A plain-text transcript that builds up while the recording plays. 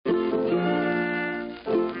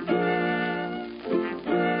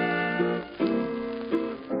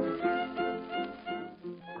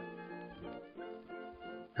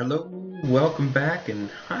Hello, welcome back, and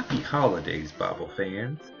happy holidays, Bobble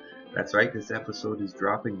fans. That's right, this episode is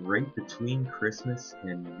dropping right between Christmas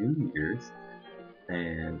and New Year's.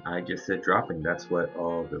 And I just said dropping, that's what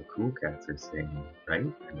all the cool cats are saying, right?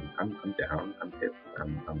 I mean, I'm down, I'm hip,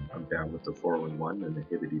 I'm down with the 411 and the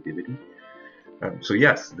hibbity dibbity. So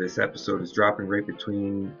yes, this episode is dropping right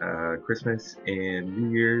between Christmas and New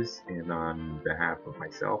Year's, and on behalf of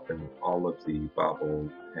myself and all of the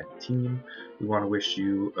Bobblehead team, we want to wish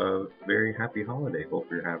you a very happy holiday. Hope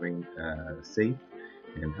you're having a safe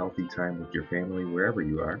and healthy time with your family wherever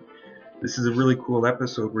you are. This is a really cool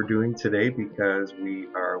episode we're doing today because we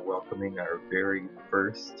are welcoming our very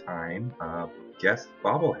first time guest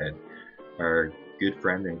Bobblehead. Our good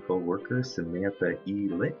friend and co-worker Samantha E.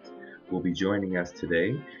 Litt will be joining us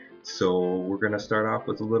today. So we're going to start off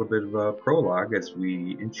with a little bit of a prologue as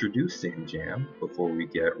we introduce Sam Jam before we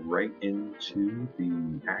get right into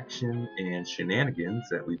the action and shenanigans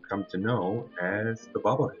that we've come to know as the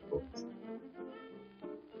Bobblehead Boys.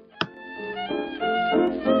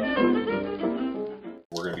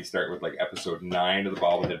 We're going to be starting with like episode 9 of the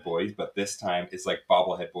Bobblehead Boys, but this time it's like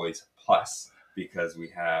Bobblehead Boys Plus because we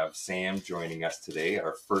have Sam joining us today,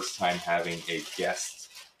 our first time having a guest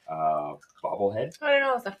Bobblehead. I don't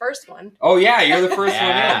know, it's the first one. Oh yeah, you're the first one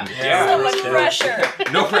in. Yeah. So much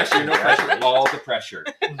pressure. No pressure. All the pressure.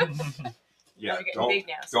 Yeah,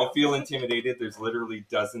 don't feel intimidated. There's literally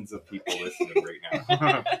dozens of people listening right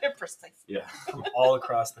now. Precisely. Yeah, from all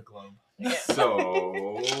across the globe. Yeah.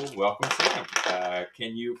 So, welcome, Sam.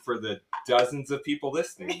 Can you, for the dozens of people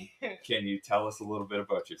listening, can you tell us a little bit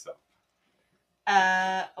about yourself?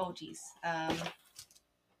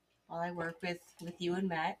 Well, I work with you and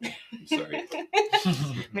Matt. I'm sorry.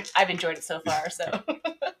 Which I've enjoyed it so far, so.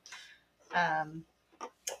 I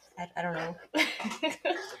don't know.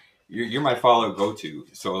 You're my follow go-to.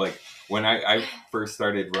 So, like, when I first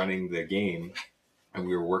started running the game, and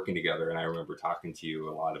we were working together, and I remember talking to you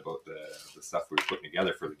a lot about the stuff we were putting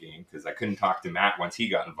together for the game, because I couldn't talk to Matt once he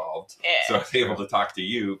got involved. Yeah. So I was able to talk to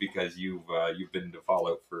you because you've been to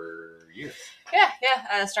Fallout for years.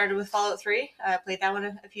 Yeah. Started with Fallout 3. Played that one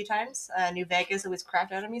a few times. New Vegas always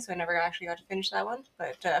crapped out of me, so I never actually got to finish that one.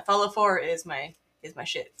 But Fallout 4 is my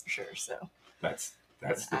shit for sure. So that's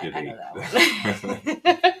the debate. I know that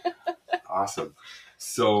one. Awesome.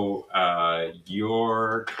 So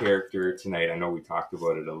your character tonight, I know we talked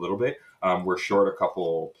about it a little bit. We're short a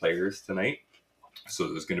couple players tonight, so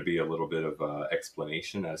there's going to be a little bit of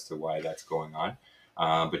explanation as to why that's going on.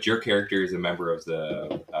 But your character is a member of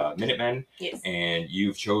the Minutemen, yes. And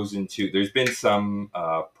you've chosen to, there's been some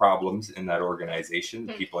problems in that organization.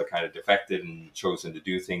 Mm-hmm. People have kind of defected and chosen to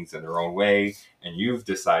do things in their own way, and you've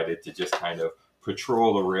decided to just kind of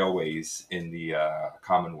patrol the railways in the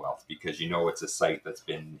Commonwealth because you know it's a site that's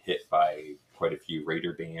been hit by quite a few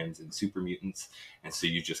raider bands and super mutants, and so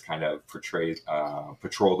you just kind of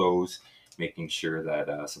patrol those, making sure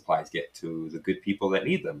that supplies get to the good people that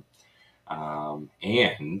need them.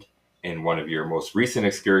 And in one of your most recent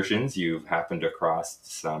excursions, you've happened across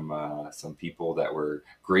some people that were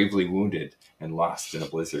gravely wounded and lost in a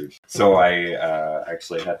blizzard. So I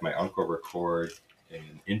actually had my uncle record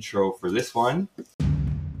an intro for this one.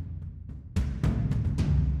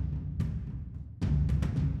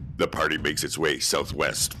 The party makes its way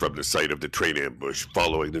southwest from the site of the train ambush,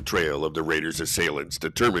 following the trail of the raiders' assailants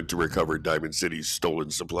determined to recover Diamond City's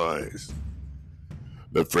stolen supplies.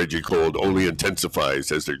 The frigid cold only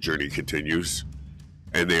intensifies as their journey continues,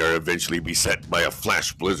 and they are eventually beset by a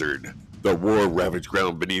flash blizzard. The war-ravaged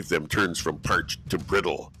ground beneath them turns from parched to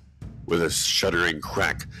brittle. With a shuddering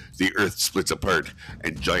crack, the earth splits apart,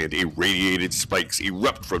 and giant irradiated spikes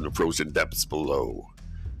erupt from the frozen depths below.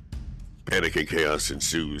 Panic and chaos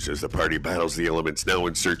ensues as the party battles the elements, now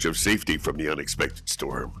in search of safety from the unexpected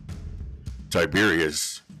storm.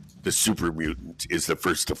 Tiberius the Super Mutant is the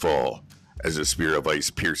first to fall, as a spear of ice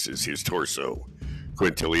pierces his torso.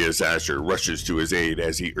 Quintilius Asher rushes to his aid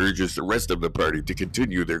as he urges the rest of the party to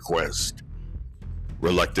continue their quest.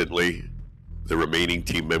 Reluctantly, the remaining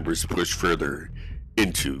team members push further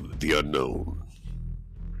into the unknown.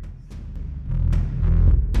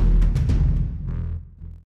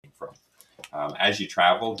 As you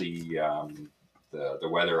travel, the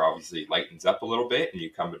weather obviously lightens up a little bit, and you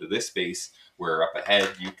come into this space where up ahead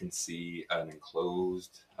you can see an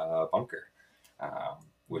enclosed bunker,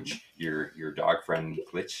 which your dog friend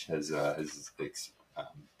Glitch has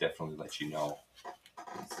definitely let you know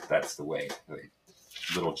that's the way.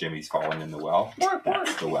 Little Jimmy's falling in the well.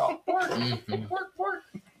 That's the well.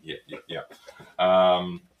 Yeah.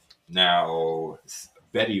 Now,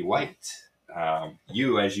 Betty White,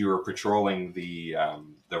 you, as you were patrolling the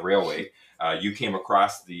railway, You came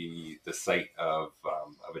across the site of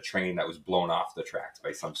a train that was blown off the tracks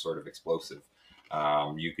by some sort of explosive.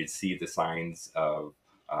 You could see the signs of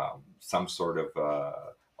some sort of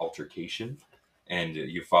altercation, and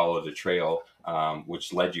you followed a trail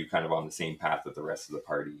which led you kind of on the same path that the rest of the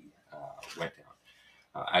party went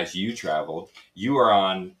down. As you traveled, you are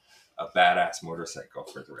on a badass motorcycle,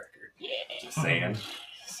 for the record. Just saying.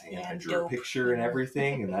 Yeah, I drew a dope. picture and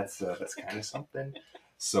everything, and that's kind of something.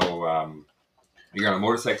 So you're on a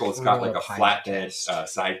motorcycle. It's got like a flatbed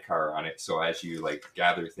sidecar on it. So as you like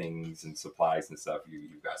gather things and supplies and stuff,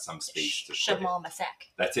 you've got some space to shove put them all in my sack.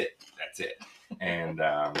 That's it. And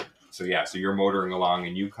so you're motoring along,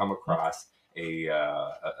 and you come across a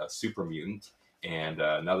super mutant and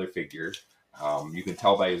another figure. You can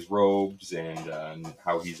tell by his robes and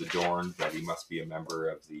how he's adorned that he must be a member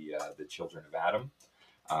of the Children of Adam.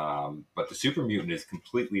 But the super mutant is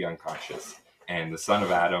completely unconscious, and the son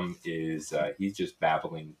of Adam is he's just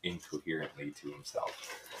babbling incoherently to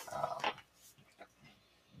himself.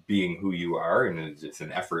 Being who you are, and it's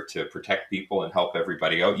an effort to protect people and help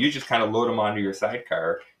everybody out, you just kind of load them onto your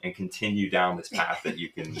sidecar and continue down this path that you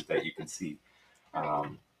can see.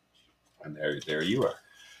 And there you are.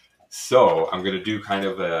 So I'm going to do kind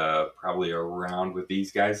of probably a round with these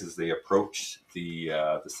guys as they approach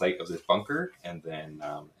the site of this bunker, and then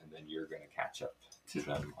you're going to catch up to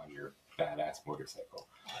them on your badass motorcycle.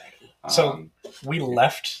 So we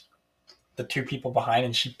left the two people behind,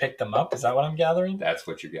 and she picked them up. Is that what I'm gathering? That's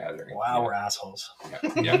what you're gathering. Wow, yeah. We're assholes.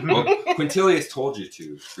 Yeah. Well, Quintilius told you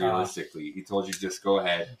to. Realistically, he told you just go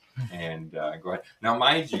ahead and go ahead. Now,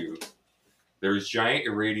 mind you, there's giant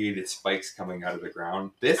irradiated spikes coming out of the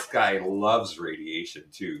ground. This guy loves radiation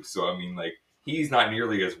too. So I mean, like, he's not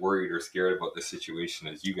nearly as worried or scared about the situation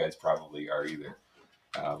as you guys probably are either.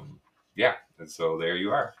 Yeah. And so there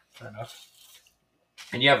you are. Fair enough.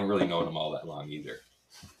 And you haven't really known him all that long either.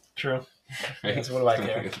 True. Right? That's what do I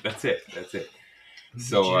care? That's it.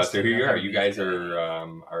 So here you are. You guys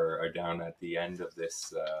are down at the end of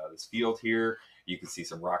this field here. You can see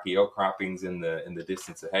some rocky outcroppings in the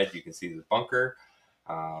distance ahead. You can see the bunker.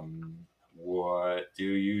 What do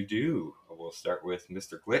you do? We'll start with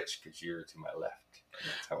Mr. Glitch, because you're to my left.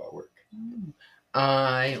 That's how I work.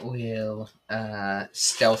 I will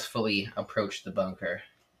stealthily approach the bunker.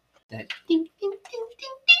 That ding, ding, ding,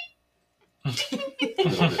 ding,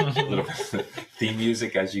 little theme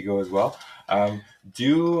music as you go as well.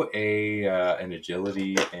 Do an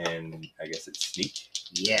agility and I guess it's sneak.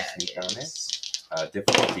 Yeah. Sneak on it.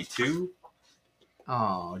 Difficulty 2.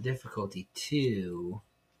 Oh, difficulty 2.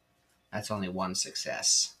 That's only 1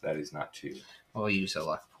 success. That is not 2. We'll use a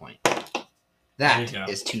luck point. There you That go.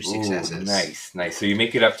 is 2 successes. Ooh, nice. So you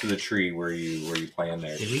make it up to the tree where you plan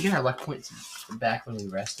there. Did we get our luck points back when we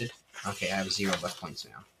rested? Okay, I have 0 luck points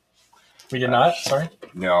now. We did not? Sorry?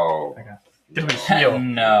 No. Okay. Did we heal?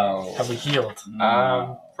 No. Have we healed?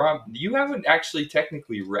 You haven't actually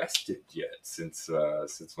technically rested yet since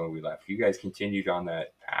when we left. You guys continued on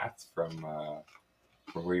that path from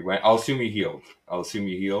where you went. I'll assume you healed.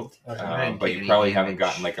 Okay. But you probably haven't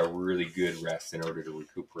gotten like a really good rest in order to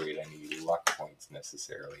recuperate any luck points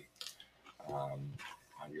necessarily on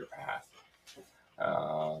your path.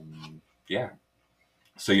 Yeah.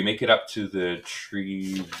 So you make it up to the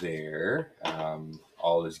tree there.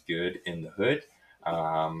 All is good in the hood.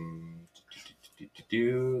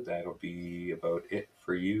 That'll be about it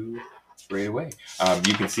for you right away.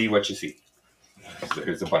 You can see what you see.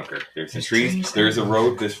 There's a bunker. There's some trees. There's a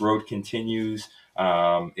road. This road continues.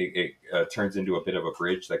 It turns into a bit of a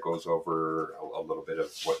bridge that goes over a little bit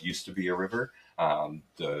of what used to be a river.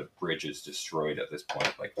 The bridge is destroyed at this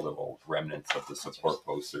point. Like little remnants of the support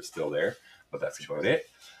posts are still there, but that's about it.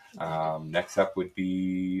 Next up would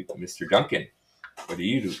be Mr. Duncan. What do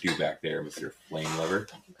you do back there, Mr. Flame Lover?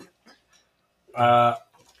 I'm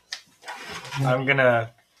going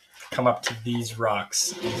to come up to these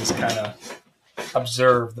rocks and just kind of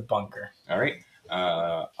observe the bunker. All right.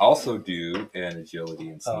 Also do an agility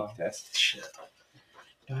and sneak test. Shit.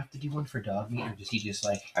 Do I have to do one for dog meat, or does he just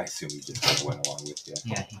like... I assume he just went along with you.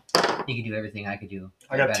 Yeah, he could do everything I could do.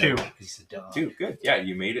 I got 2. Because he's a dog. 2, good. Yeah,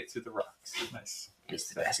 you made it to the rocks. Nice. He's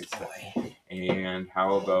the best boy. And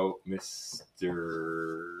how about Mr.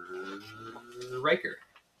 Ryker?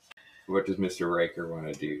 What does Mr. Ryker want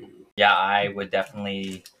to do? Yeah, I would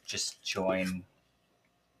definitely just join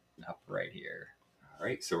up right here. All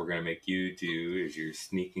right, so we're going to make you do, as you're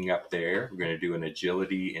sneaking up there, we're going to do an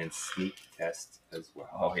agility and sneak test as well.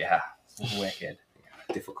 Oh, yeah. Wicked.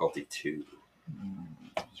 Yeah, difficulty 2. You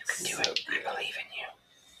can do it. I believe in you.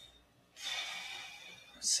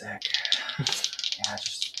 Sick. Yeah,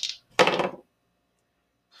 just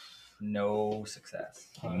No success.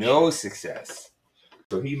 No success.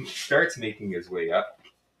 So he starts making his way up.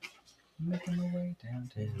 Making my way down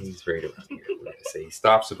to He's right around here. We're gonna say he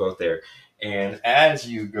stops about there, and as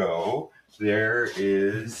you go, there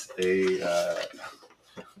is The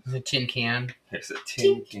tin can. there's a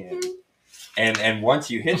tin can, and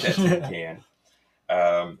once you hit that tin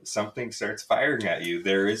can, something starts firing at you.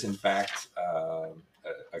 There is in fact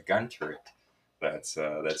a gun turret that's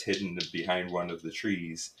hidden behind one of the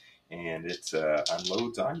trees, and it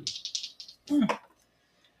unloads on you.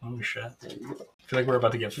 Oh shit! There you go. I feel like we're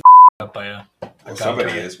about to get up by a Well, gun somebody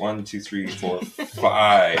turret. is 1, 2, 3, 4,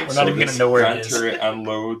 5. We're not even this gonna know where it gun is. turret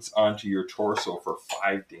unloads onto your torso for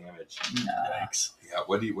 5 damage. Yikes! Yeah.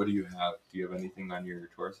 What do you have? Do you have anything on your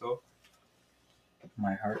torso?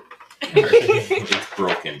 my heart. It's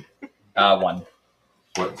broken. 1.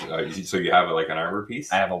 What? So you have like an armor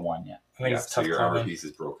piece? I have a 1, yeah. I think Yeah. it's So tough your armor climbing. piece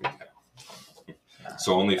is broken now.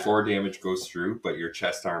 So only 4 damage goes through, but your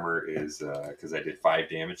chest armor is because I did 5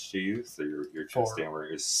 damage to you, so your chest 4. armor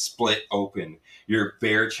is split open. You're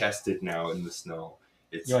bare chested now in the snow.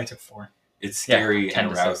 It's You only took 4. it's scary 10 and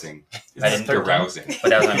to 6. rousing. I It's didn't- arousing. But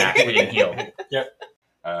that was my max. We didn't heal.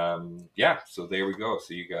 Yeah. So there we go.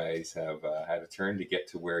 So you guys have had a turn to get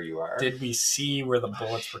to where you are. Did we see where the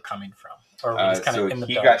bullets were coming from, or were we just kind So of in the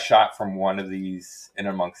he dark? got shot from one of these, in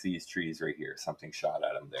amongst these trees right here. Something shot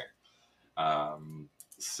at him there.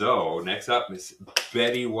 So next up, Miss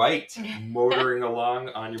Betty White, motoring along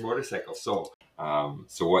on your motorcycle. So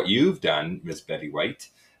what you've done, Miss Betty White,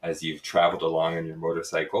 as you've traveled along on your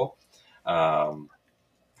motorcycle,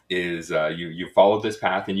 is you followed this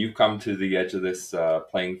path and you've come to the edge of this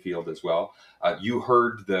playing field as well. You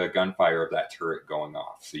heard the gunfire of that turret going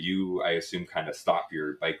off. So you, I assume, kind of stop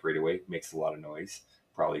your bike right away. Makes a lot of noise.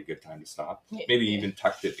 Probably a good time to stop. Maybe even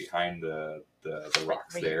tucked it behind the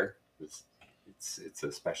rocks Right. there. It's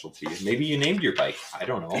a specialty. Maybe you named your bike. I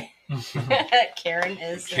don't know. Karen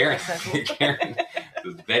is Karen. Karen.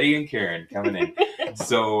 There's Betty and Karen coming in.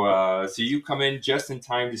 So you come in just in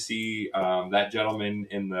time to see that gentleman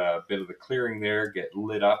in the bit of the clearing there get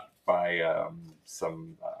lit up by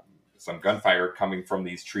some gunfire coming from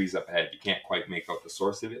these trees up ahead. You can't quite make out the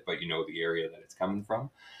source of it, but you know the area that it's coming from.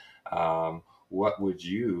 What would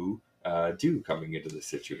you do coming into this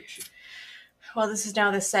situation? Well, this is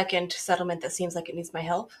now the second settlement that seems like it needs my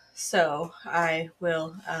help. So I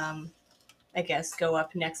will, I guess, go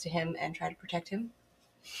up next to him and try to protect him.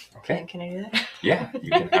 Okay. Can I do that? Yeah, you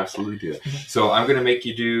can absolutely do that. So I'm going to make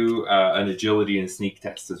you do an agility and sneak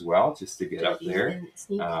test as well, just to get up there.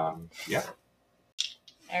 Sneak. Yeah.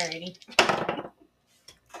 Alrighty.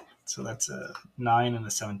 So that's a 9 and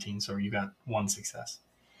a 17. So you got 1 success.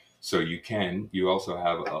 So you also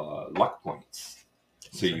have luck points.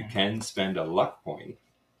 So you can spend a luck point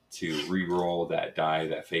to re-roll that die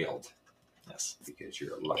that failed, Yes. because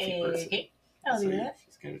you're a lucky person. Okay. I'll So do you're that.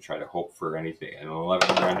 just going to try to hope for anything. An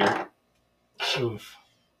 11 or under, Oof.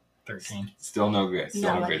 13. still no good. Still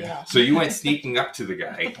Not no lucky good. at all. So you went sneaking up to the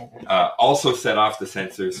guy, also set off the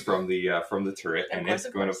sensors from the turret, Of and course, it's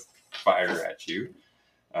of going to course. fire at you.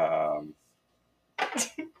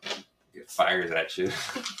 It fires at you.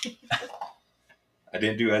 I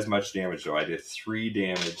didn't do as much damage though. I did 3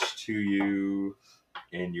 damage to you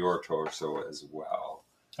in your torso as well.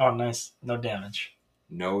 Oh, nice. No damage.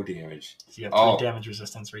 No damage. So you have 3 Oh. damage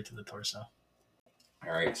resistance right to the torso.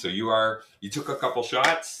 All right. So you took a couple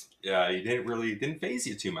shots. You didn't phase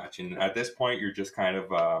you too much, and at this point you're just kind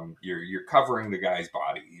of you're covering the guy's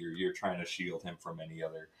body. You're trying to shield him from any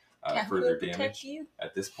other further damage. You?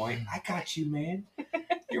 At this point, I got you, man.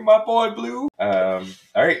 You're my boy, Blue. All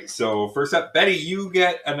right. So first up, Betty, you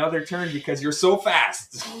get another turn because you're so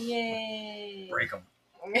fast. Yay. Break them.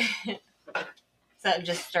 So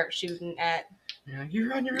just start shooting at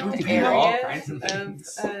You're on your own. You can do all areas kinds of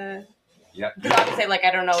things. Yep. Because obviously, like,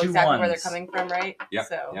 I don't know 2 exactly where they're ones. coming from, right? Yep,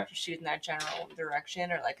 So yep. just shooting that general direction,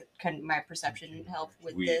 or like, can my perception help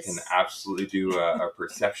with We this? can absolutely do a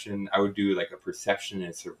perception. I would do like a perception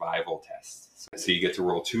and survival test. So you get to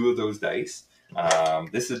roll 2 of those dice.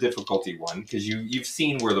 This is a difficulty one because you've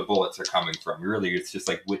seen where the bullets are coming from. Really, it's just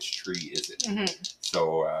like which tree is it? Mhm.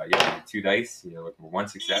 So yeah, 2 dice. You're looking for 1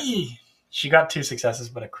 success. Eee. She got 2 successes,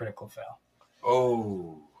 but a critical fail.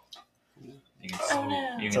 Oh, You can, Oh,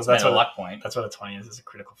 no. you can So spend that's a what- luck point. That's what a 20 is a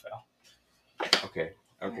critical fail. okay.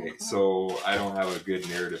 So I don't have a good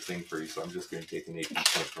narrative thing for you, so I'm just going to take an 18 point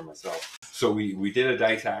for myself. So we did a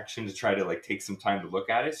dice action to try to like take some time to look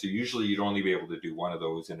at it. So usually you'd only be able to do 1 of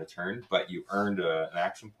those in a turn, but you earned an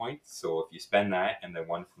action point. So if you spend that and then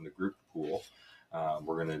 1 from the group pool,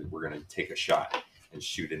 we're gonna take a shot and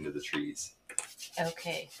shoot into the trees.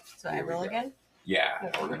 Okay, so I Here we roll go. again. Yeah,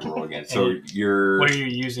 we're gonna roll again. So you're. What are you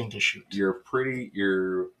using to shoot? You're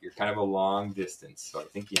kind of a long distance, so I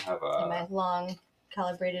think you have My long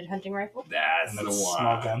calibrated hunting rifle. That's And the that's one.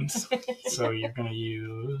 small guns. So you're going to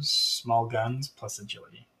use small guns plus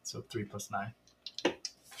agility. So 3 plus 9.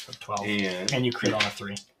 So 12. And you crit on a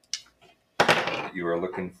 3. You are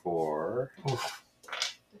looking for. Oof.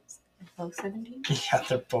 Both 17? Yeah,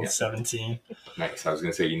 they're both 17. Nice. I was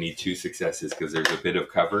gonna say you need 2 successes because there's a bit of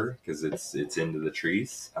cover because it's into the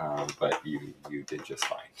trees, but you did just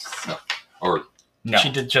fine. So, or No. She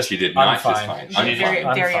did not unfine. just fine. She did very,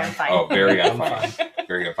 Unfine. very Unfine. unfine. Oh, very unfine. Unfine.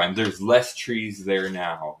 Very unfine. There's less trees there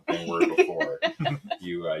now than were before.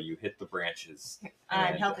 You hit the branches.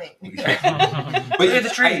 I'm and- helping. But Look at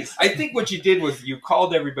the trees. I think what you did was you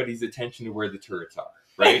called everybody's attention to where the turrets are.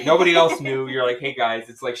 Right? Nobody else knew. You're like, hey guys,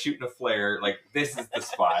 it's like shooting a flare. Like this is the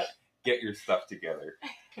spot. Get your stuff together.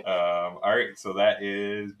 All right. So that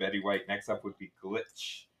is Betty White. Next up would be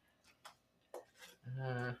Glitch.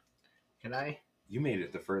 Can I? You made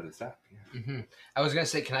it the furthest up. Yeah. I was gonna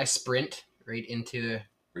say, can I sprint right into?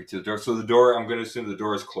 Right to the door. So the door. I'm going to assume the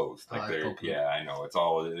door is closed. Oh, Like I there. hope not. Yeah, I know.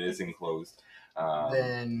 It is enclosed.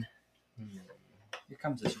 Then Here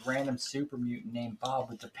comes this random super mutant named Bob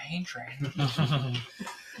with the pain train.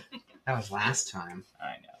 that was last time.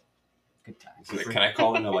 I know. Good times. So can I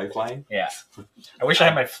call in a lifeline? Yeah. I wish I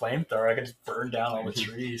had my flamethrower. I could just burn down all the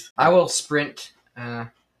trees. I will sprint. Yeah,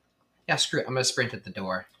 screw it. I'm gonna sprint at the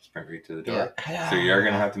door. Sprint right to the door. Yeah. So you're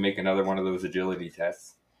going to have to make another one of those agility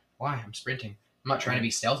tests. Why? I'm sprinting. I'm not trying to be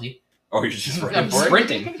stealthy. Oh, you're just running I'm for it?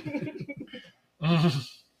 sprinting.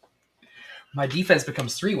 My defense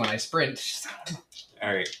becomes 3 when I sprint.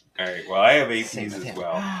 All right. Well, I have APs Same with as him.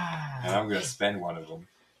 well, and I'm going to spend one of them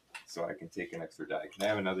so I can take an extra die. Can I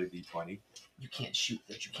have another D20? You can't shoot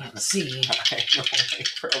that you can't see. I know, I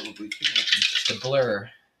probably can't. Just a blur.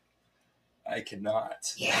 I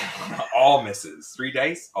cannot. Yeah. All misses. 3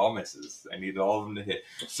 dice, all misses. I need all of them to hit.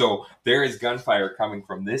 So there is gunfire coming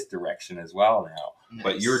from this direction as well now,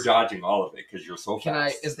 but Nice. you're dodging all of it because you're so Can I?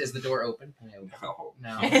 fast. Is the door open? Can I open?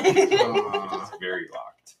 No, No. it's very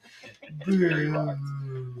locked. Very locked.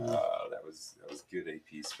 That was good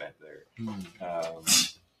AP spent there.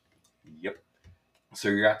 Yep. So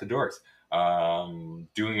you're at the doors.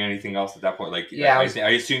 Doing anything else at that point? Like, Yeah, I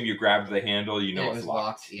assume you grabbed the handle. You know Yeah, it it's was locked.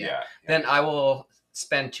 locked, yeah. Then I will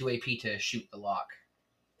spend 2 AP to shoot the lock.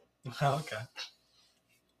 Okay.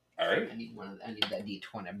 All right. I need I need that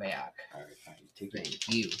D20 back. All right. Fine. Take it.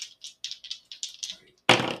 Thank you.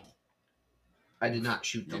 I did not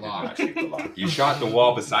shoot the You did lock. not shoot the lock. You shot the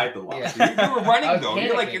wall beside the lock. Yeah. So you were running I was though.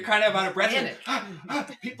 panicking. You're kind of out of breath.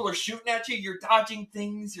 Panic. People are shooting at you. You're dodging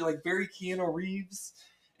things. You're like very Keanu Reeves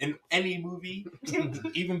in any movie.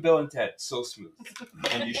 Even Bill and Ted. So smooth.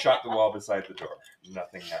 And you shot the wall beside the door.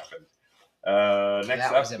 Nothing happened. Next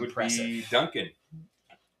That was up would be impressive. Duncan.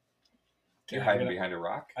 You're Okay, hiding behind a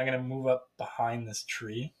rock. I'm going to move up behind this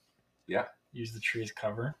tree. Yeah. Use the tree as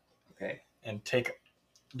cover. Okay. And take...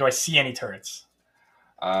 Do I see any turrets?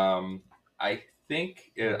 I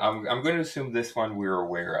think I'm going to assume this one we're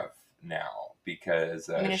aware of now because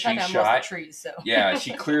I mean, I she shot down most shot. of the trees, so. Yeah,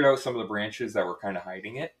 she cleared out some of the branches that were kind of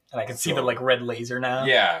hiding it. And I can see So- the like red laser now.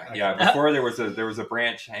 Yeah, Okay. yeah. Before there was a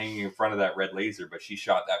branch hanging in front of that red laser, but she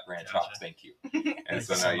shot that branch Gotcha. off. Thank you. And Thank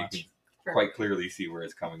so you now so you much. can quite clearly see where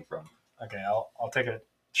it's coming from. Okay, I'll take a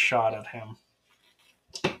shot at him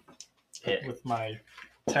Hit. with my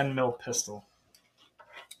 10 mil pistol.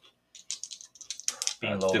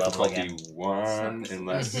 Being low level Difficulty again. 1,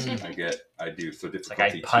 unless Mhm. I do. So It's like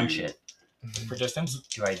difficulty I punch 2. it. For distance?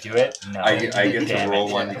 Do I do it? No. I get to Damn roll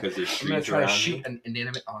it. one because there's I'm gonna trees try to around shoot me. an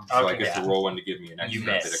inanimate object. So I Okay, get to yeah. roll one to give me an You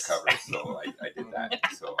extra bit of miss. cover. So I did that.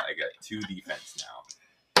 So I got 2 defense now.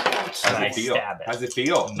 How's And I it feel? stab it. How's it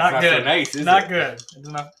feel? It's Not so good. nice, is Not it? good. It's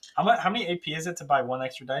enough. How many AP is it to buy 1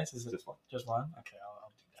 extra dice? Is it Just one. just one? Okay,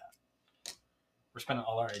 I'll do that. We're spending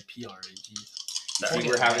all our AP already. Geez. See,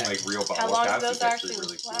 we're having like real How bottle long do caps. those It's actually actually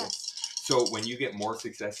really cool. last? So when you get more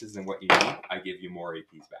successes than what you need, I give you more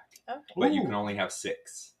APs back. Okay. But you Ooh. can only have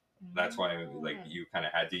 6. That's why like you kind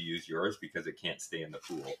of had to use yours because it can't stay in the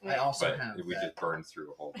pool. I also But have we that. just burned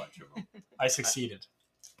through a whole bunch of them. I succeeded.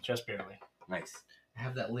 Just barely. Nice. I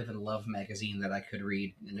have that Live and Love magazine that I could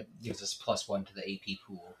read, and it gives us +1 to the AP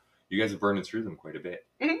pool. You guys are burning through them quite a bit.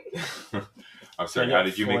 I'm sorry. I How got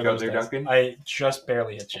did you 4 make of out those there, dice. Duncan? I just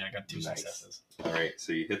barely hit you. I got 2 Nice. successes. All right.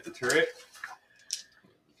 So you hit the turret.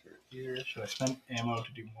 Here, should I spend ammo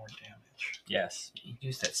to do more damage? Yes.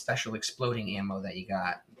 Use that special exploding ammo that you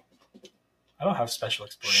got. I don't have special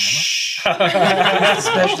exploding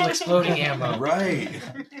Special exploding ammo. Right.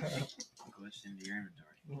 Glitched into your inventory.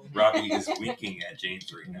 Robbie is winking at James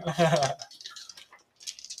right now. ammo.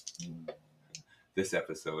 This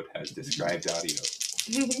episode has described audio.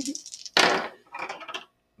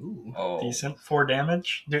 Ooh. Oh. Decent. 4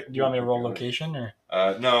 damage. Do you want me to roll location or?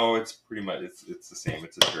 No, it's pretty much it's the same.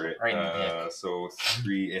 It's a turret. Right in the dick. So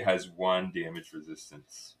 3. It has 1 damage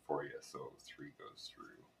resistance for you, so 3 goes through.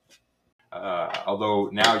 Although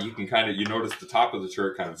now you can you notice the top of the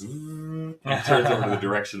turret kind of turns over to the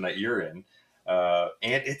direction that you're in, and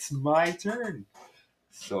it's my turn.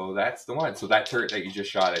 So that's the one. So that turret that you just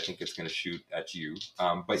shot, I think it's going to shoot at you.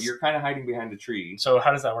 But you're kind of hiding behind the tree. So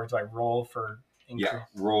how does that work? Do I roll for? Yeah,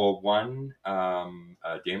 roll 1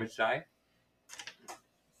 damage die.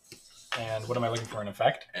 And what am I looking for? An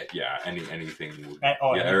effect? Yeah, anything.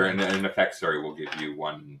 Or an effect. Sorry, will give you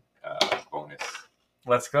 1 bonus.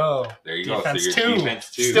 Let's go. There you Defense go. So your 2.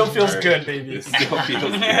 defense 2. Still feels good, baby. It still feels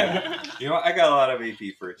good. You know what? I got a lot of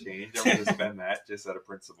AP for a change. I'm going to spend that just out of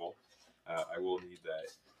principle. I will need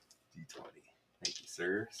that D20. Thank you,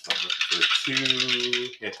 sir. So I'm looking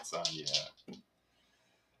for 2 hits on you.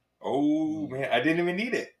 Oh, man. I didn't even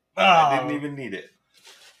need it. I didn't even need it.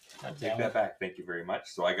 I'll take that back. Thank you very much.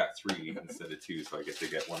 So I got 3 instead of 2, so I get to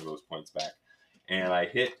get 1 of those points back. And I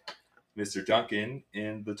hit Mr. Duncan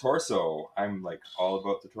in the torso. I'm like all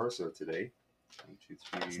about the torso today. 1, 2,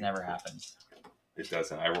 3. This never happens. It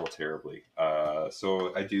doesn't. I roll terribly.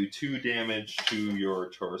 So I do 2 damage to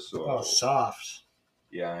your torso. Oh, soft.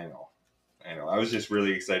 Yeah, I know. I was just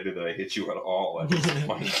really excited that I hit you at all at this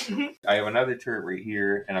point. I have another turret right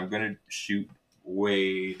here, and I'm going to shoot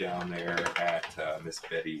way down there at Miss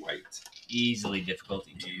Betty White. Easily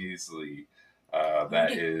difficulty. Easily.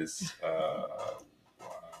 That is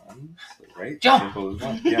 1. So, right? Jump! Simple as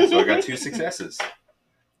 1. Yeah, so I got 2 successes.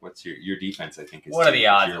 What's your defense, I think, is What are 2, the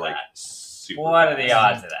odds you're of like that? super What are fast. the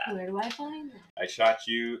odds of that? Where do I find that? I shot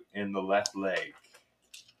you in the left leg.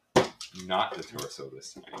 Not the torso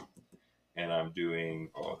this time. And I'm doing,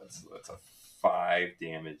 that's a 5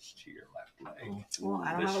 damage to your left leg. Well,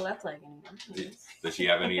 I don't have a left leg anymore. Does she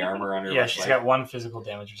have any armor on her Yeah, left she's leg? got 1 physical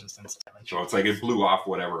damage resistance damage. So it's like it blew off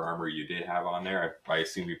whatever armor you did have on there. I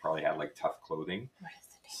assume you probably had like tough clothing.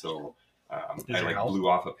 So Does I it like help? blew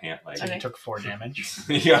off a pant leg. So you took 4 damage.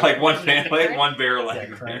 Yeah, like 1 pant leg, 1 bare Yeah,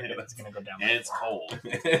 leg. current it's gonna go down. And it's cold.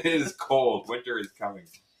 It is cold. Winter is coming.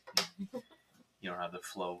 You don't have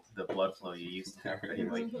the blood flow you used to have.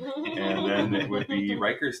 And then it would be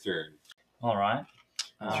Ryker's turn. All right.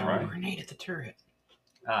 That's right. Grenade at the turret.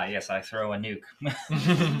 Yes, I throw a nuke.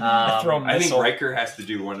 I throw a I think missile. Ryker has to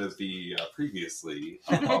do one of the previously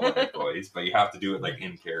Bobblehead boys, but you have to do it like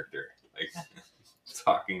in character, like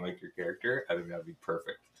talking like your character. I think that'd be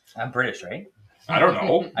perfect. I'm British, right? I don't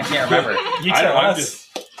know. I can't remember. You I tell don't. us.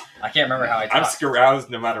 I can't remember how I I'm talk. scaroused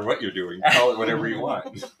no matter what you're doing. Call it whatever you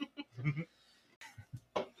want.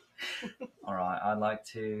 All right, I'd like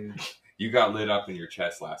to. You got lit up in your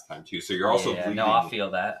chest last time too, so you're also bleeding. No, I'll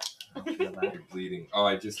feel that. I'll feel that. You're bleeding. Oh,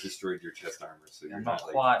 I just destroyed your chest armor, so you're I'm not not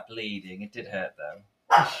like. quite bleeding. It did hurt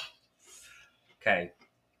though. Okay.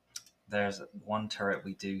 There's 1 turret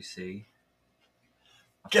we do see.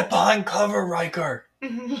 Get behind cover, Ryker.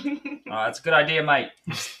 That's a good idea, mate.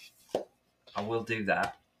 I will do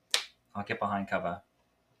that. I'll get behind cover.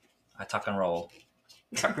 I tuck and roll.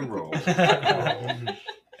 Tuck and roll.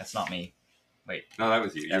 That's not me. Wait. No, that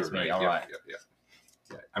was you. That's you were me, right. all Yeah, right.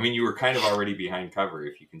 yeah. I mean, you were kind of already behind cover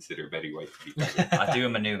if you consider Betty White to be covered. I do a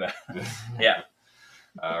maneuver. Yeah.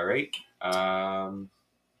 All right.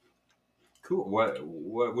 Cool. What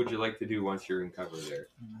would you like to do once you're in cover there?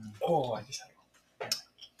 Oh, I just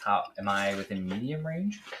How am I within medium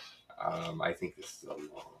range? I think this is a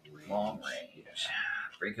long range. Long range. Yeah.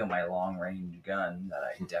 Break out my long range gun that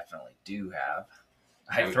I definitely do have.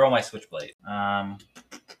 I throw my switchblade.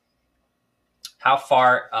 How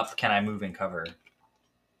far up can I move in cover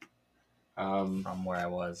from where I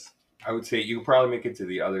was? I would say you could probably make it to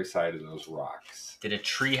the other side of those rocks. Did a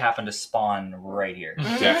tree happen to spawn right here?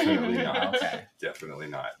 Definitely not. Okay. Definitely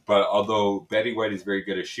not. But although Betty White is very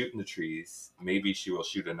good at shooting the trees, maybe she will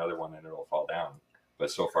shoot another one and it'll fall down. But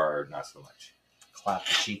so far, not so much. Clap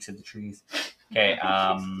the cheeks of the trees. Okay.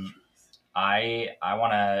 I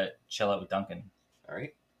want to chill out with Duncan. All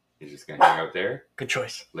right. You're just gonna hang out there. good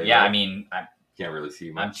choice. Yeah, I mean, Can't really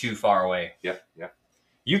see much. I'm too far away. Yeah.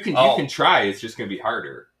 You can try. It's just gonna be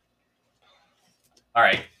harder. All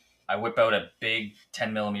right. I whip out a big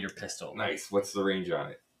 10mm pistol. Nice. What's the range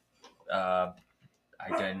on it? I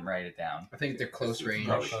didn't write it down. I think they're close It's range.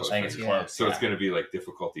 probably I close think it's range. close. So it's going to be like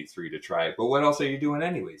difficulty 3 to try. But what else are you doing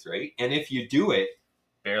anyways, right? And if you do it,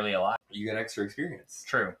 Barely alive. you get extra experience,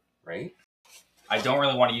 True. right? I don't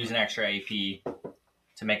really want to use an extra AP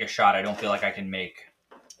to make a shot I don't feel like I can make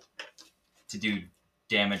to do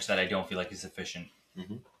damage that I don't feel like is sufficient.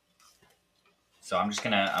 Mhm. So I'm just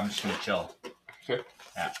gonna chill. Okay.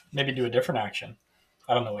 Yeah. Maybe do a different action.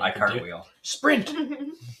 I don't know what I you could do. cartwheel. Sprint.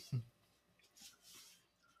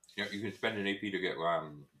 Yeah, you can spend an AP to get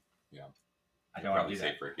I don't want to do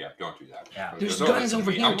that. safer. Yeah, don't do that. Yeah. There's Don't guns listen to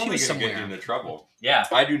over me. here I'm too only gonna somewhere. get you into trouble. Yeah.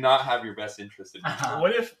 I do not have your best interest in mind.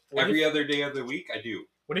 What if Every other day of the week, I do.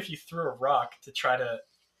 what if you threw a rock to try to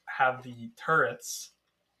have the turrets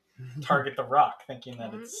target the rock, thinking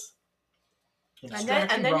that it's And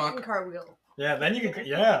then you rock. can cartwheel. yeah. Then you can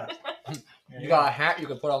You got a hat you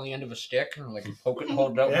can put on the end of a stick and like poke it and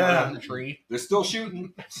hold it up Yeah. on the tree. They're still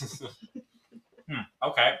shooting.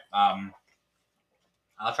 Okay.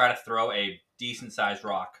 I'll try to throw a decent sized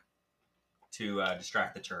rock to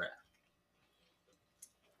distract the turret.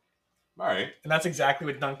 All right. and that's exactly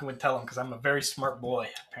what Duncan would tell him because I'm a very smart boy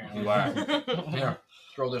apparently. You are. Here,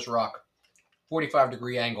 throw this rock.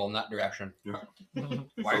 45-degree angle in that direction. Why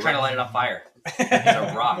are you trying to light it on fire? It's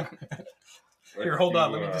a rock. Here, hold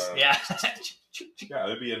on. Let me just. Yeah. Yeah,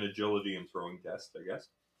 that'd be an agility and throwing test, I guess.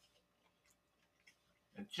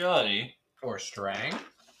 Agility. Or strength.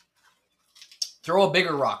 Throw a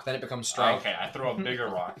bigger rock, then it becomes strength. Okay, I throw a bigger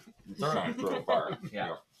rock. Throw it far.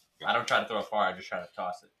 Yeah. I don't try to throw it far. I just try to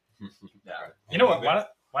toss it. Yeah. You know what?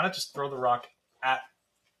 Why not just throw the rock at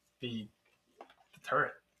the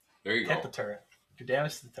turret? There you Hit go. the turret. Do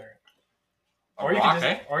damage to the turret. A Or you rock,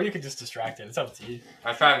 could just distract it. It's up to you.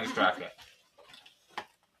 I try to distract it.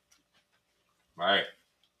 All right.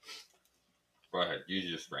 Go ahead. Use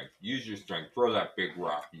your strength. Use your strength. Throw that big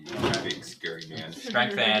rock, you big scary man.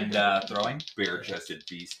 Strength and throwing. Bare-chested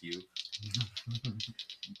beast, you.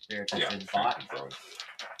 Bare-chested strength bot. and throwing.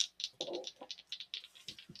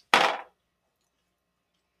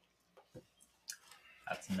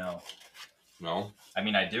 That's no. No? I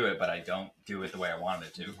mean, I do it, but I don't do it the way I wanted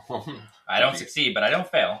it to. I don't succeed, but I don't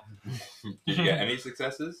fail. Did you get any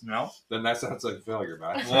successes? No. Then that sounds like failure,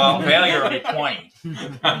 man. Well, failure would be 20.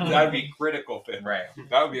 That'd be critical failure. Right.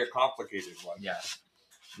 That would be a complicated one. Yeah.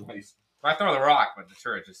 Nice. If I throw the rock, but the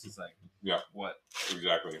turret just is like, Yeah. what?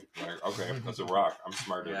 Exactly. Like, okay, that's a rock. I'm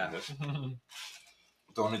smarter than this.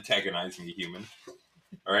 Don't antagonize me, human.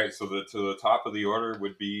 All right, so to the top of the order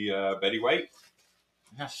would be Betty White.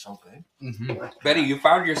 That's so good. Mm-hmm. Betty, you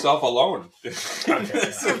found yourself alone. I'm trying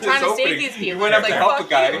to save these people. You went up It's to like, help fuck a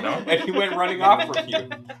guy, you. and he went running off from you.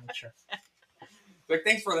 Sure. Like,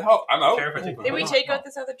 thanks for the help. I'm out. Care if I take Did we take out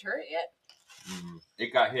this other turret yet?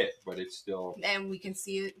 It got hit, but it's still. And we can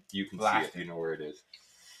see it. You can see Blasted. it. You know where it is.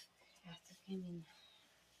 I mean,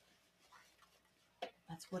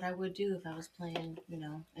 that's what I would do if I was playing, a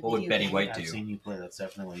What would video Betty game. White I've do? seen you play. That's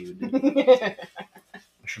definitely what you would do.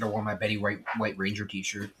 I should have worn my Betty White Ranger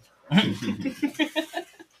t-shirt. It's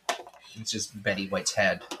just Betty White's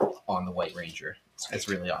head on the White Ranger. It's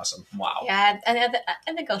really awesome. Wow. Yeah,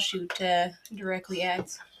 I think I'll shoot directly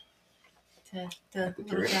at the little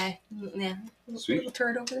turret? guy. Yeah, Sweet. little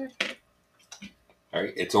turret over there. All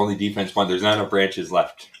right, it's only defense 1. There's not enough branches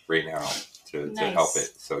left right now to Nice. help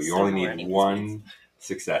it. So you So only we're need already 1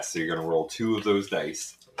 success. So you're going to roll 2 of those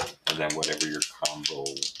dice, and then whatever your combo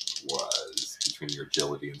was between your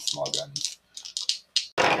agility and small guns.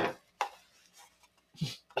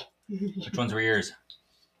 Which ones were yours?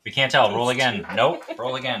 We can't tell. Roll again. Nope.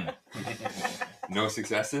 Roll again. No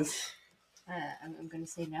successes? I'm going to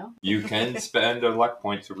say no. You can spend a luck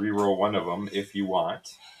point to re-roll one of them if you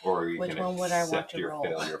want, or you Which can one would I want accept to your roll?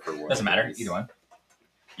 failure for one. Doesn't of matter. these. Either one.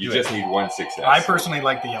 You Do just need 1 success. I personally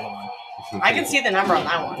like the yellow one. I can see the number on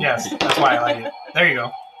that one. Yes, that's why I like it. There you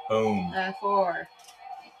go. Boom. 4.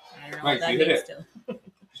 I don't know Nice, what that you hit means it. still.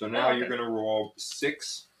 So now Okay. you're going to roll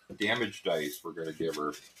 6 damage dice. We're going to give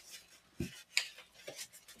her.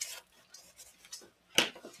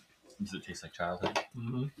 Does it taste like childhood?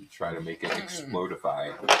 Mm-hmm. Try to make it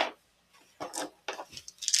explodify.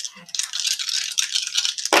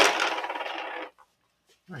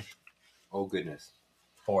 Oh goodness!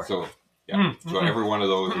 4. So yeah, Mm, so every one of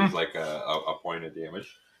those is like a point of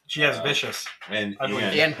damage, She has vicious. and I believe-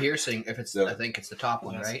 And piercing, if it's, So- I think it's the top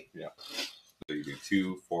one, Yes. right? so you do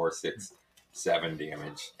 2, 4, 6, 7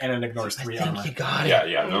 damage. And it ignores 3 I think armor. you got it.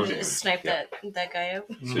 Yeah, no damage. Just snipe Yeah. that guy out.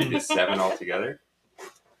 So you get 7 altogether.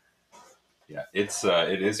 Yeah, it is.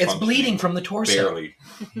 It's functioning bleeding from the torso. barely.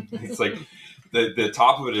 It's like the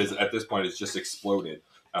top of it is at this point is just exploded.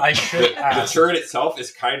 I should the ask. turret itself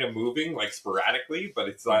is kind of moving like sporadically, but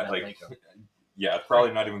it's not like it's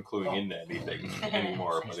probably not even cluing into anything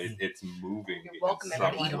anymore. But it's moving. You're welcome, in some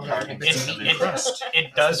everyone. regard. It's a meat and crust.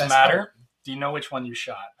 It does That's the best matter. part. Do you know which one you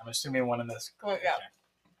shot? I'm assuming one in this. Oh, yeah.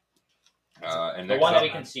 And The next one up, that we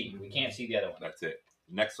can see. We can't see the other one. that's it.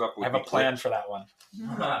 Next up, I have a plan for that one.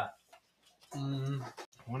 Clip.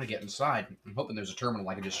 want to get inside. I'm hoping there's a terminal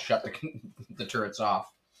I can just shut the turrets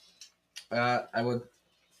off. I would.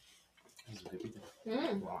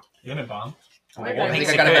 Unit bomb. Where I do think makes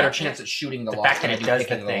I it got a good? better chance at shooting the The lock fact than that I it do does the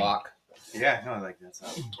picking the thing. lock. Yeah, no, like that's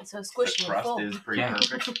It's so the squishy and thrust full. is pretty Yeah.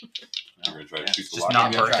 perfect. You're gonna try to Yeah. shoot the Just lock. not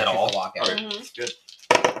I'm gonna burnt try at to shoot all. the lock out. Alright. Mhm.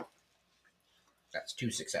 Good. That's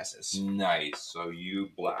 2 successes. Nice. So you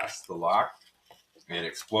blast the lock. It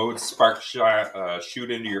explodes. Sparks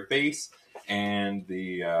shoot into your face, and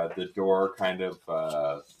the door kind of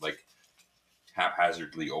like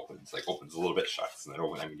haphazardly opens. Like opens a little bit, shuts, and then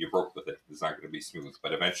opens. I mean, you broke with it. It's not going to be smooth,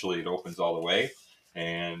 but eventually it opens all the way,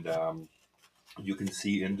 and you can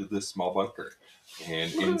see into this small bunker.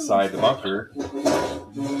 And inside the bunker,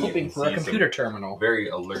 Hoping for a computer terminal. very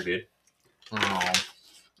alerted. Oh,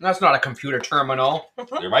 that's not a computer terminal.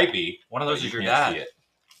 There might be One of those but is you your can't dad. see it.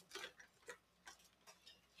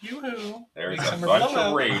 Yoo-hoo. There's Make a some bunch blowout.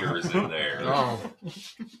 of raiders in there. Oh.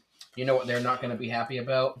 You know what they're not going to be happy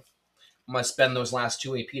about? I'm going to spend those last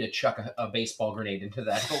 2 AP to chuck a baseball grenade into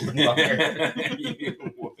that open bunker. You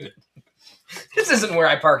would. This isn't where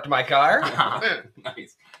I parked my car.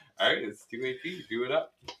 Nice. All right, it's 2 AP. Do it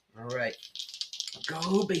up. All right.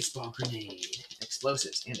 Go baseball grenade.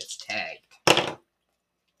 Explosives, and it's tagged.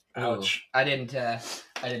 Ouch. Ooh, I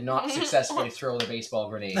did not successfully throw the baseball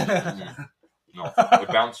grenade. No, it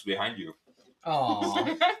bounced behind you. Oh.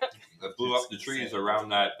 It blew up the trees around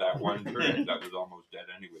that one turret that was almost dead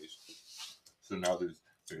anyways. So now there's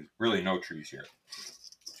really no trees here.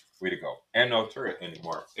 Way to go. And no turret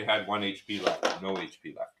anymore. It had 1 HP left. No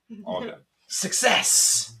HP left. All done.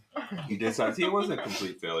 Success. You did something. See, it wasn't a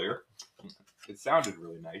complete failure. It sounded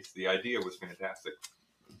really nice. The idea was fantastic.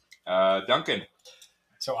 Duncan.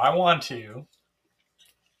 So I want to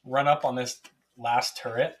run up on this last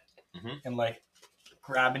turret and like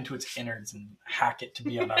grab into its innards and hack it to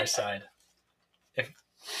be on our side. If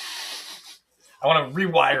I want to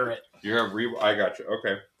rewire it. I got you.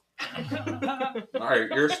 Okay. All right,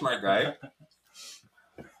 you're a smart guy.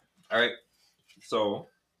 All right, so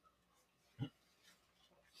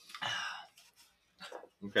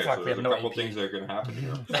okay, Fuck, so we there's have a no couple AP. things that are going to happen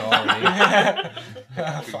here.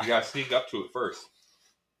 Fuck. You got to sneak up to it first.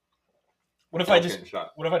 What if I Without just getting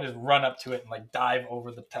shot. run up to it and like dive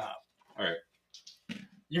over the top? All right,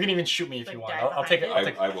 You can even shoot me if Like you want. dive I'll take it. behind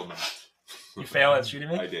I'll take I will not. You fail at shooting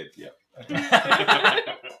me? I did. Yeah, Okay.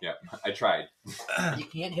 yeah. I tried. You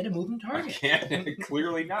can't hit a moving I target. can't.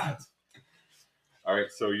 Clearly not. All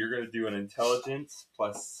right, so you're going to do an intelligence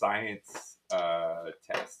plus science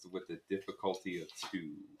test with a difficulty of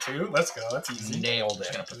 2. 2? Let's go. That's easy. Nailed I'm just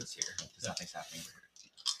it. gonna put this here because nothing's happening.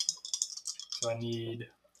 So I need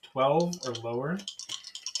 12 or lower,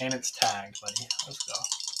 and it's tagged, buddy. Let's go.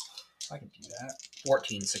 I can do that.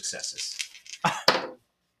 14 successes.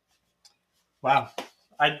 Wow.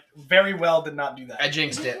 I very well did not do that. I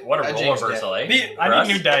jinxed it. What a I role jinxed it. reversal, eh? I For us?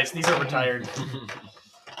 need new dice. These are retired.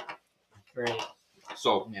 Great.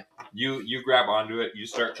 So Yeah. you grab onto it. You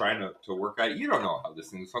start trying to work at it. You don't know how this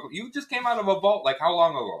thing's functioning. You just came out of a vault like how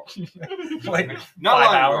long ago? Like Not 5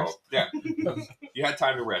 long hours. ago. Yeah. You had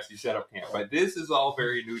time to rest. You set up camp. But this is all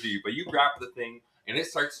very new to you. But you grab the thing and it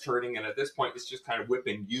starts turning. And at this point, it's just kind of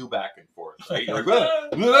whipping you back and forth. Right? You're like, "Blah,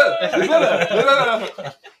 blah,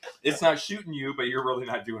 blah." It's not shooting you, but you're really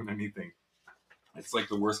not doing anything. It's like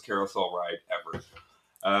the worst carousel ride ever.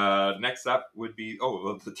 Next up would be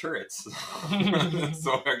the turrets.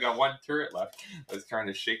 So I got 1 turret left. I was trying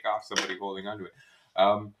to shake off somebody holding onto it.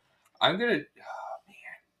 I'm gonna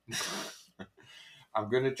I'm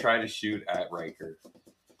gonna try to shoot at Ryker.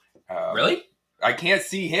 Really? I can't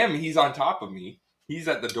see him. He's on top of me. He's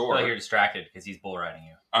at the I door. feel like you're distracted because he's bull riding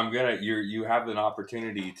you. I'm gonna. You have an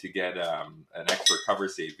opportunity to get an extra cover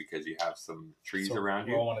save because you have some trees So around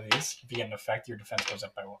you. roll one of these. If you get an effect, your defense goes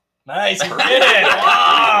up by 1. Nice, you did it!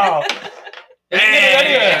 Wow! Hey,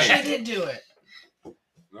 Hey. I did do it.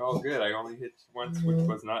 Oh, good. I only hit once, which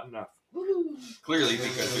was not enough. Clearly,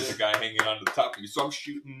 because there's a guy hanging onto the top of you. So I'm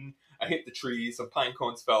shooting. I hit the tree. Some pine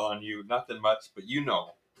cones fell on you. Nothing much, but you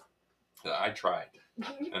know that I tried,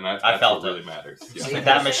 and that's felt what it. really matters. Yeah. Like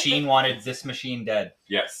that machine wanted this machine dead.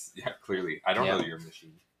 Yes. Yeah. Clearly, I don't Yeah. know your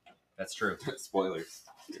machine. That's true. Spoilers.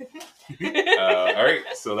 All right,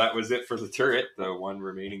 so that was it for the turret, the 1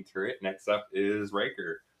 remaining turret. Next up is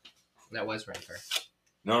Ryker. That was Ryker.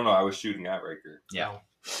 No, I was shooting at Ryker. Yeah.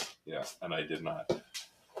 Yeah, and I did not.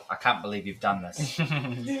 I can't believe you've done this.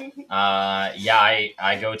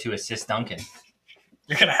 I go to assist Duncan.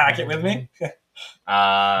 You're gonna hack it with me?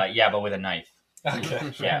 Yeah, but with a knife. Okay,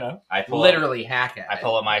 fair Yeah. enough. I pull Literally hack it. I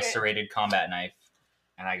pull out my Okay. serrated combat knife,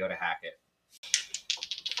 and I go to hack it.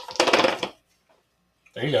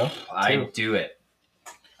 There you go. I 2. do it.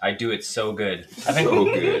 I do it so good. I think So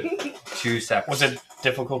good. 2 seconds. was it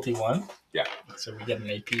difficulty 1? Yeah. So we get an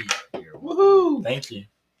AP. Woohoo! Thank you.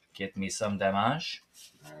 Get me some damage.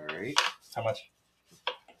 All right. How much?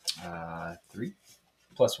 3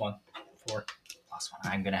 +1. 4. plus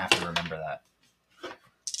 1. I'm gonna have to remember that.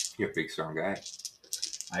 You're a big, strong guy.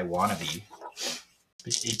 I wanna be.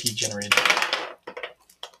 Big AP generator.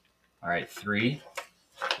 All right, 3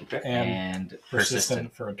 Okay. and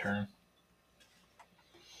persistent. For a turn.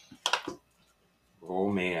 Oh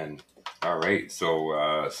man. All right.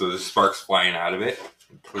 So there's sparks flying out of it.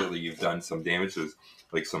 And clearly, you've done some damage. There's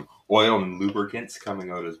like some oil and lubricants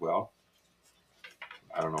coming out as well.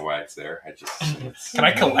 I don't know why it's there. Can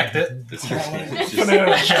I collect it? It's Put it in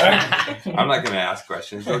a jar. I'm not going to ask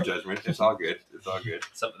questions. No judgment. It's all good. It's all good.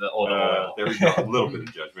 Some of the old oil. There we go. A little bit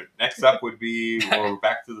of judgment. Next up would be, well,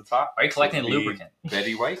 back to the top. Are you collecting Would be lubricant?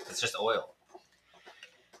 Betty White. It's just oil.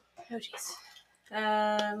 Oh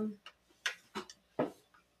jeez.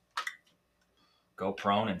 Go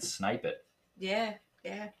prone and snipe it. Yeah.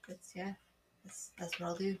 That's what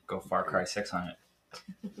I'll do. Go Far Cry 6 on it.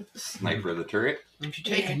 Sniper the turret. If you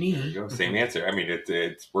take a There knee. you go. Same answer. I mean,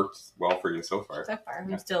 it's worked well for you so far. So far,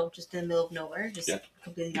 Yeah. I'm still just in the middle of nowhere, just Yeah.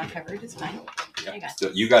 completely not covered. It's fine. I Yeah. got So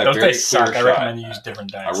you got a Those very dice clear suck. I shot. recommend you use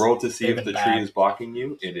different dice. I rolled to see They've if the been tree bad. is blocking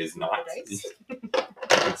you. It is not. Dice. You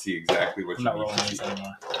can see exactly what I'm you not need rolling to these see.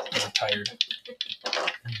 anymore. I'm tired.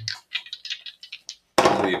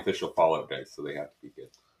 The official Fallout dice, so they have to be good.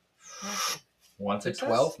 One The success.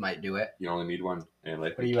 12 might do it. You only need one, and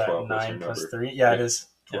like What are you at? 12 is your 9 plus number. 3? Yeah, it Yeah. is.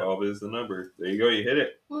 12 is the number. There you go. You hit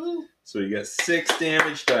it. Woohoo. So you get 6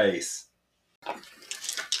 damage dice.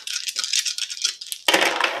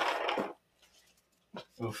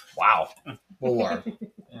 Oof. Wow. 4.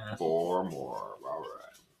 Yeah. 4 more. All right.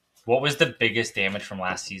 What was the biggest damage from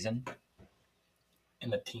last season? In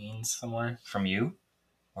the teens somewhere. From you?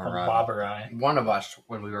 From Or Bob or I. One of us,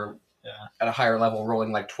 when we were Yeah. at a higher level,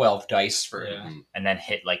 rolling like 12 dice for Yeah. and then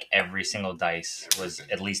hit like every single dice was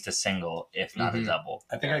at least a single, if not a Mhm. double.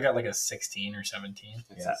 I think I got like a 16 or 17.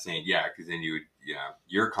 That's Yeah. insane. Yeah, because then you would,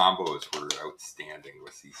 your combos were outstanding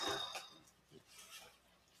with Cecil.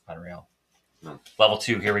 Unreal. No. Level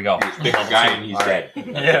 2, here we go. He was a big Level guy 2. and he's All dead.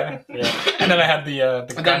 Yeah, yeah. And then I had the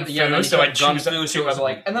And gun then, yeah, and then so I gun choose flew, so it was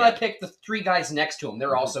like, and then I picked the 3 guys next to him.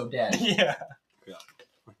 They're also dead. Yeah.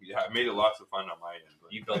 Yeah, it made it lots of fun on my end.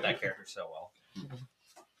 But... You built that character so well.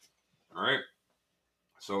 All right.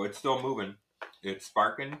 So it's still moving. It's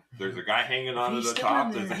sparking. There's a guy hanging onto He's the still top.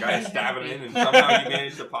 in There's a there. guy stabbing in, and somehow you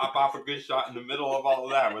managed to pop off a good shot in the middle of all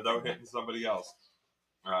of that without hitting somebody else.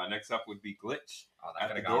 Next up would be Glitch Oh, that at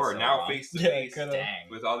the could've gone door, so now wrong. face to Yeah, face could've. Dang.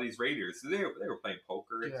 with all these raiders. So they were playing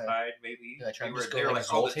poker Yeah. inside, maybe. Yeah, I tried they to were, just go they were like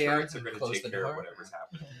like, oh, the Zoltan turrets are and going to close take the care of door. whatever's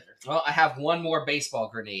happening Well, I have one more baseball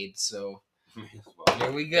grenade, so there. Well,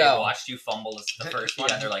 here we They go. watched you fumble the first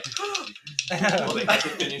one, and they're like, well, they had to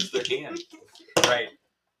finish their hand. right.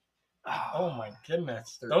 Oh my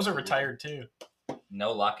goodness. Those are retired too.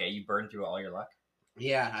 No luck, eh? You burned through all your luck.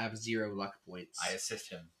 Yeah, I have 0 luck points. I assist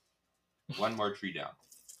him. One more tree down.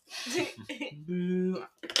 Boo.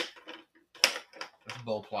 That's a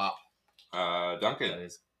bull plop. That Duncan,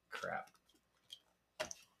 is crap.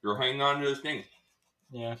 you're hanging on to this thing,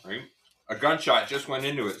 Yeah. right? A gunshot just went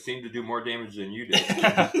into it. Seemed to do more damage than you did.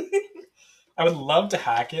 I would love to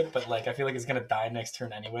hack it, but like I feel like it's gonna die next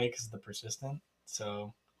turn anyway because of the persistent.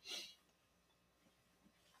 So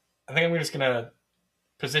I think I'm just gonna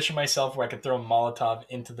position myself where I could throw a Molotov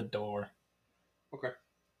into the door. Okay.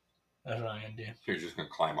 That's what I'm gonna do. You're just gonna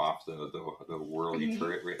climb off the whirly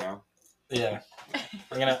turret right now. Yeah.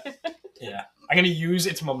 I'm gonna use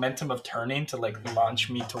its momentum of turning to like launch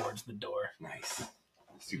me towards the door. Nice.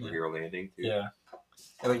 Superhero landing. Too. Yeah.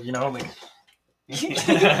 Like like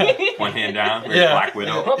One hand down. Like Yeah. Black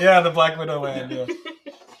Widow. Yeah, the Black Widow land, yeah.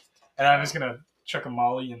 And I'm just gonna chuck a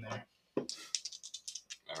molly in there.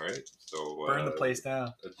 All right. So Burn the place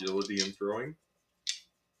down. agility and throwing.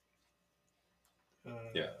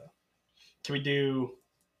 Yeah. Can we do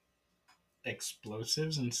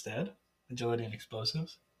explosives instead? Agility and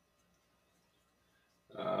explosives?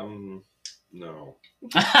 No. No,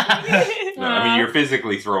 Uh, I mean, you're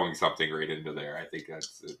physically throwing something right into there. I think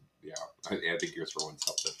that's, yeah. I think you're throwing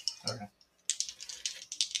something.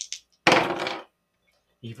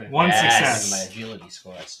 Even One if I had success. My agility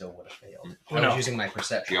score, I still would have failed. Oh, I no. was using my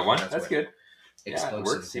perception. You got one? That's That's what good. Yeah, it explosives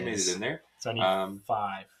works. You made is. it in there. So I need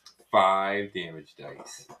 5. 5 damage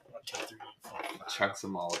dice. 1, 2, 3, 4, 5. Chuck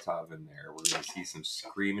some Molotov in there. We're going to see some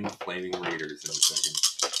screaming, flaming raiders in a second.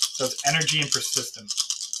 So it's energy and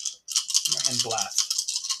persistence and blast.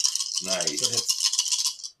 So it Nice.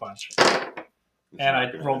 hits a bunch. This is And I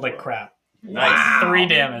not gonna rolled end like well. crap. Nice. 3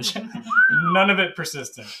 damage. None of it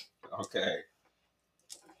persistent. Okay.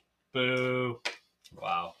 Boo.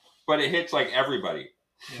 Wow. But it hits like everybody.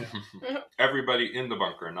 Yeah. Everybody in the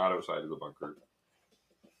bunker, not outside of the bunker.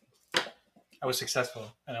 I was successful.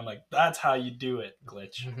 And I'm like, that's how you do it,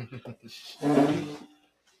 Glitch.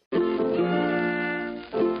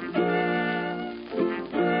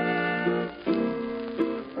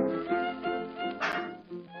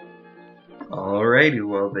 Alrighty,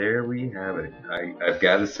 well there we have it. I've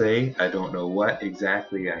got to say, I don't know what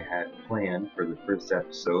exactly I had planned for the first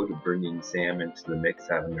episode of bringing Sam into the mix,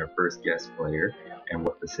 having our first guest player, and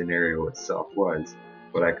what the scenario itself was,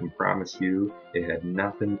 but I can promise you it had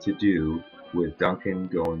nothing to do with Duncan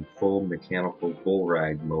going full mechanical bull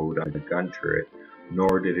ride mode on the gun turret,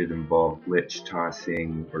 nor did it involve Litt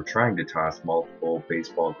tossing or trying to toss multiple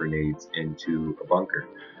baseball grenades into a bunker.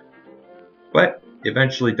 But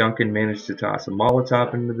eventually Duncan managed to toss a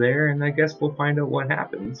Molotov into there, and I guess we'll find out what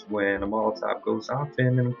happens when a Molotov goes off in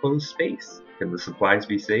an enclosed space. Can the supplies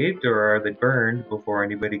be saved, or are they burned before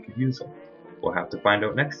anybody could use them? We'll have to find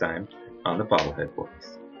out next time on the Bobblehead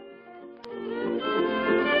Boys.